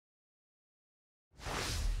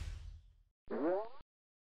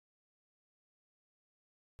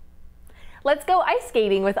Let's go ice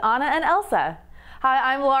skating with Anna and Elsa.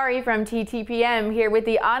 Hi, I'm Laurie from TTPM here with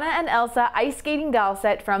the Anna and Elsa ice skating doll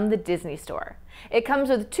set from the Disney Store. It comes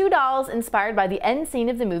with 2 dolls inspired by the end scene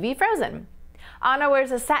of the movie Frozen. Anna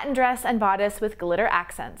wears a satin dress and bodice with glitter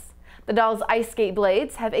accents. The doll's ice skate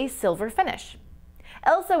blades have a silver finish.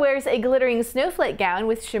 Elsa wears a glittering snowflake gown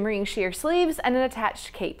with shimmering sheer sleeves and an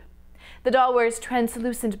attached cape. The doll wears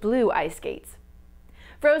translucent blue ice skates.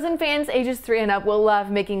 Frozen fans ages 3 and up will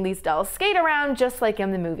love making these dolls skate around just like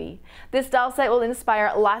in the movie. This doll set will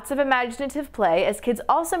inspire lots of imaginative play as kids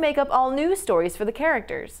also make up all new stories for the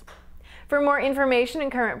characters. For more information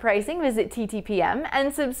and current pricing, visit TTPM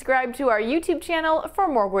and subscribe to our YouTube channel for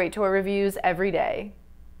more great toy reviews every day.